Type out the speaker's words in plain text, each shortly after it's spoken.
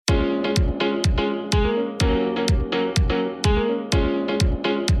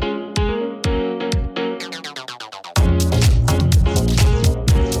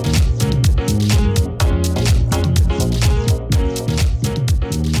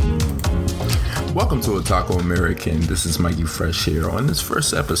Welcome to Otaku American. This is Mikey Fresh here on this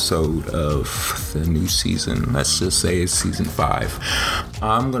first episode of the new season. Let's just say it's season 5.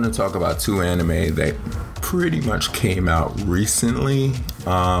 I'm going to talk about two anime that pretty much came out recently.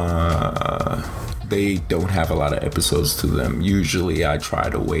 They don't have a lot of episodes to them. Usually I try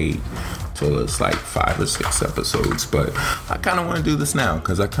to wait till it's like 5 or 6 episodes, but I kind of want to do this now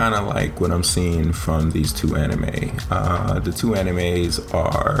because I kind of like what I'm seeing from these two anime. The two animes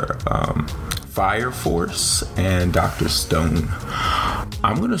are Fire Force and Dr. Stone.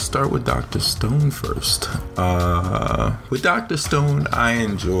 I'm going to start with Dr. Stone first. With Dr. Stone, I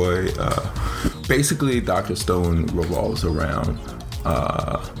enjoy, basically Dr. Stone revolves around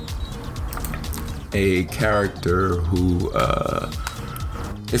a character who,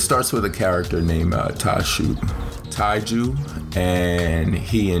 it starts with a character named Taiju, and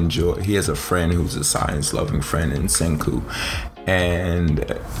he has a friend who's a science-loving friend in Senku,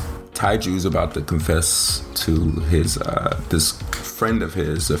 and Taiju's about to confess to his this friend of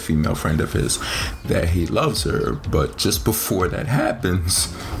his, a female friend of his, that he loves her. But just before that happens,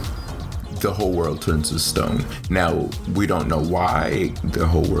 the whole world turns to stone. Now, we don't know why the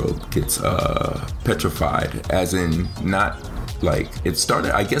whole world gets petrified, as in not like it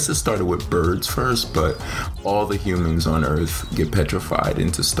started. I guess it started with birds first, but all the humans on Earth get petrified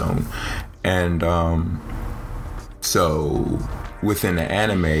into stone. And so within the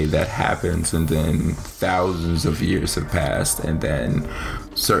anime that happens, and then thousands of years have passed, and then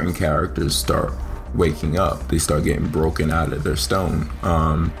certain characters start waking up. They start getting broken out of their stone.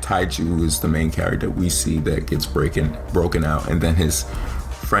 Taiju is the main character we see that gets broken out, and then his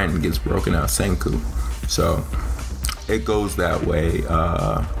friend gets broken out, Senku. So it goes that way.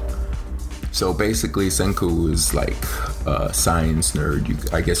 So basically Senku is like a science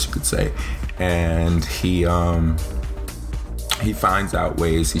nerd, I guess you could say, and he finds out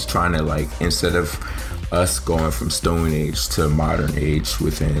ways. He's trying to, like, instead of us going from Stone Age to modern age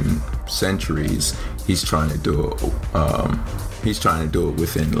within centuries, he's trying to do it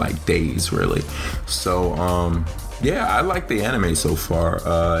within like days, really. So yeah, I like the anime so far.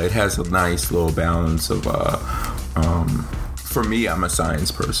 It has a nice little balance of for me, I'm a science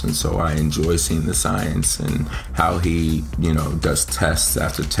person, so I enjoy seeing the science and how he, does tests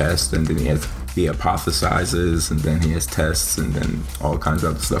after tests, and then he hypothesizes, and then he has tests, and then all kinds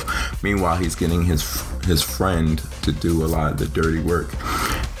of other stuff. Meanwhile, he's getting his friend to do a lot of the dirty work.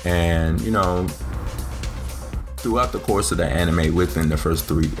 And, throughout the course of the anime, within the first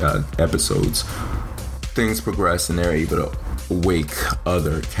 3 episodes, things progress and they're able to wake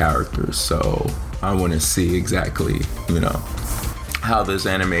other characters. So I want to see exactly, how this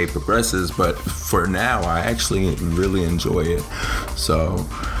anime progresses. But for now, I actually really enjoy it. So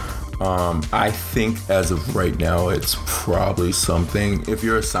I think as of right now, it's probably something, if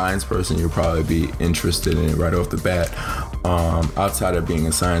you're a science person, you'll probably be interested in it right off the bat. Outside of being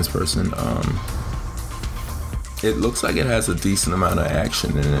a science person, it looks like it has a decent amount of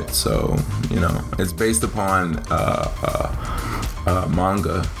action in it. So, it's based upon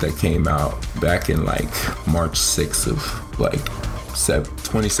manga that came out back in like March 6th of like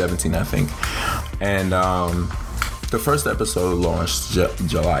 2017, I think. And the first episode launched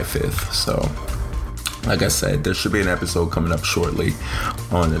July 5th. So, like I said, there should be an episode coming up shortly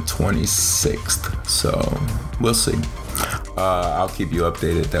on the 26th. So, we'll see. I'll keep you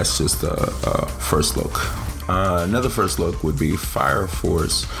updated. That's just a first look. Another first look would be Fire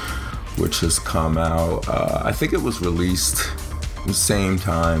Force, which has come out. I think it was released the same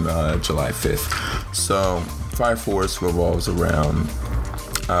time, July 5th. So Fire Force revolves around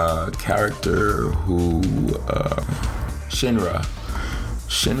a character who Shinrai.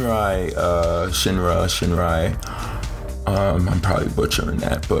 I'm probably butchering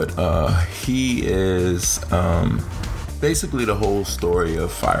that, but he is basically the whole story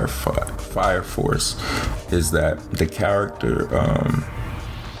of Fire Force is that the character,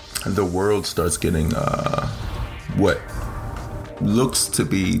 the world starts getting what looks to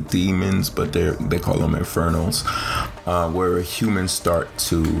be demons, but they call them infernals, where humans start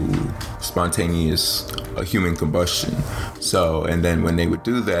to spontaneous human combustion. So, and then when they would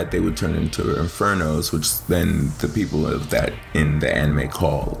do that, they would turn into infernos, which then the people of that in the anime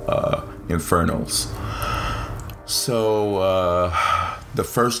call infernals. So the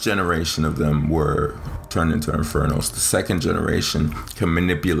first generation of them were turned into infernos. The second generation can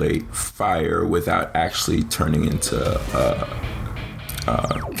manipulate fire without actually turning into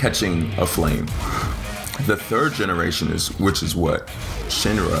catching a flame. The third generation which is what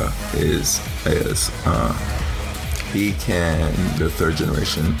Shinra is. The third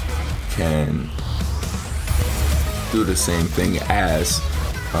generation can do the same thing as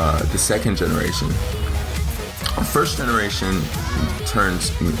the second generation. First generation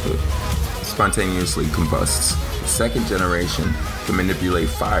turns spontaneously combusts. Second generation can manipulate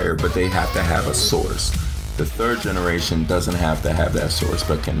fire, but they have to have a source. The third generation doesn't have to have that source,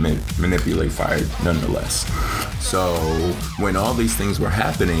 but can manipulate fire nonetheless. So when all these things were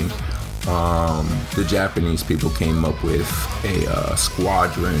happening, the Japanese people came up with a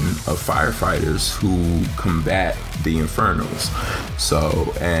squadron of firefighters who combat the Infernos.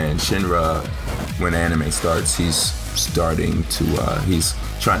 So, and Shinra, when anime starts, he's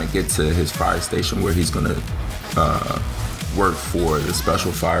trying to get to his fire station where he's gonna work for the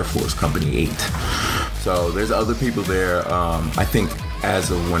Special Fire Force Company 8. So there's other people there. I think as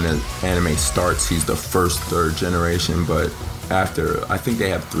of when the anime starts, he's the third generation, but after, I think they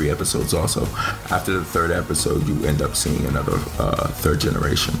have 3 episodes also. After the 3rd episode, you end up seeing another 3rd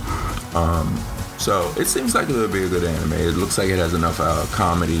generation. So it seems like it'll be a good anime. It looks like it has enough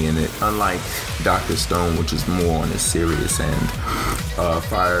comedy in it. Unlike Dr. Stone, which is more on the serious end,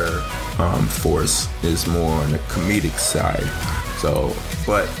 Fire Force is more on the comedic side. So,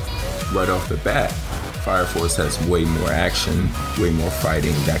 but right off the bat, Fire Force has way more action, way more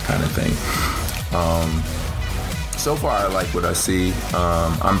fighting, that kind of thing. So far, I like what I see.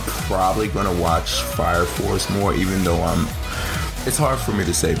 I'm probably gonna watch Fire Force more, even though it's hard for me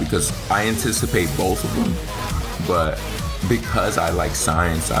to say because I anticipate both of them, but because I like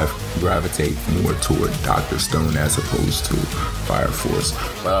science, I gravitate more toward Dr. Stone as opposed to Fire Force.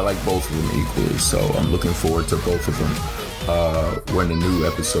 But I like both of them equally, so I'm looking forward to both of them when the new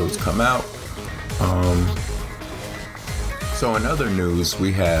episodes come out. So in other news,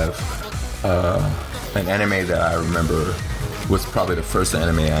 we have an anime that I remember was probably the first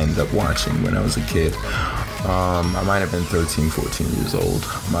anime I ended up watching when I was a kid. I might have been 13, 14 years old.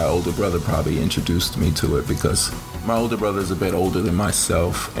 My older brother probably introduced me to it because my older brother is a bit older than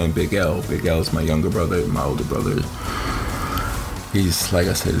myself and Big L. Big L is my younger brother. My older brother, he's, like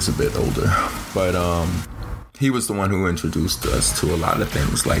I said, is a bit older. But he was the one who introduced us to a lot of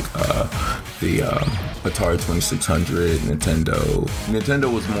things like the Atari 2600, Nintendo.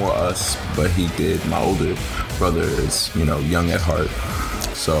 Nintendo was more us, but my older brother is, young at heart.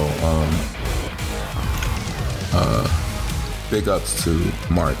 So, big ups to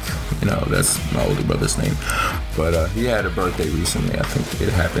Mark, that's my older brother's name. But he had a birthday recently. I think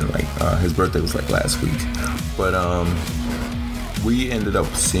it happened his birthday was last week. But we ended up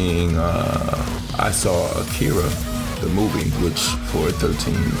seeing, I saw Akira, the movie, which for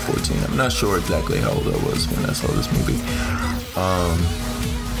 13, 14, I'm not sure exactly how old I was when I saw this movie.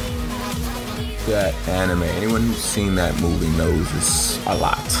 That anime, anyone who's seen that movie knows it's a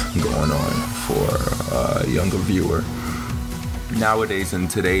lot going on for a younger viewer. Nowadays, in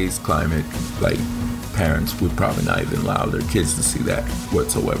today's climate, parents would probably not even allow their kids to see that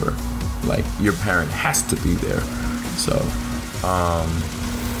whatsoever. Your parent has to be there. So,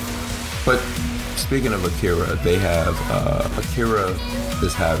 but speaking of Akira, they have, Akira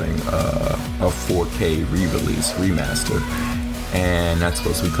is having a 4K re-release, remaster. And that's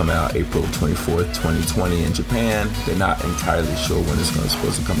supposed to be coming out April 24th, 2020 in Japan. They're not entirely sure when it's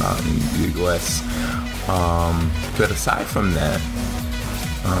supposed to come out in the US. But aside from that,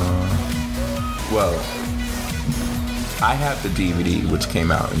 I have the DVD, which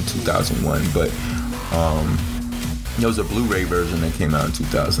came out in 2001, but there was a Blu-ray version that came out in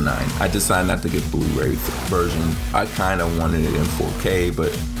 2009. I decided not to get Blu-ray version. I kind of wanted it in 4K,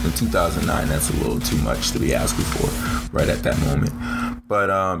 but in 2009, that's a little too much to be asking for right at that moment. But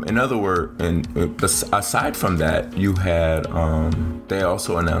in other words, aside from that, you had, they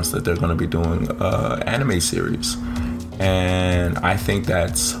also announced that they're going to be doing an anime series. And I think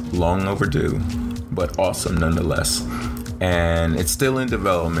that's long overdue, but awesome nonetheless. And it's still in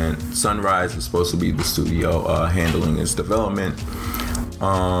development. Sunrise is supposed to be the studio handling its development.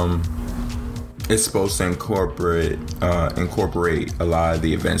 It's supposed to incorporate a lot of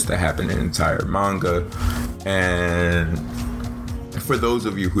the events that happen in the entire manga. And for those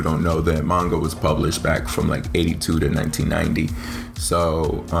of you who don't know, the manga was published back from 82 to 1990.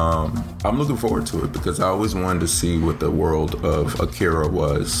 So I'm looking forward to it because I always wanted to see what the world of Akira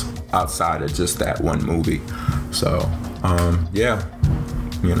was outside of just that one movie. So yeah,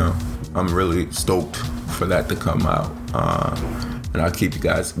 I'm really stoked for that to come out. And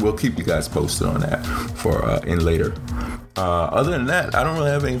we'll keep you guys posted on that for in later. Other than that, I don't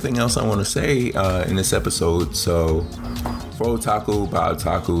really have anything else I want to say in this episode. So for Otaku, by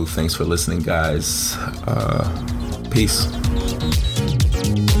Otaku, thanks for listening, guys. Peace.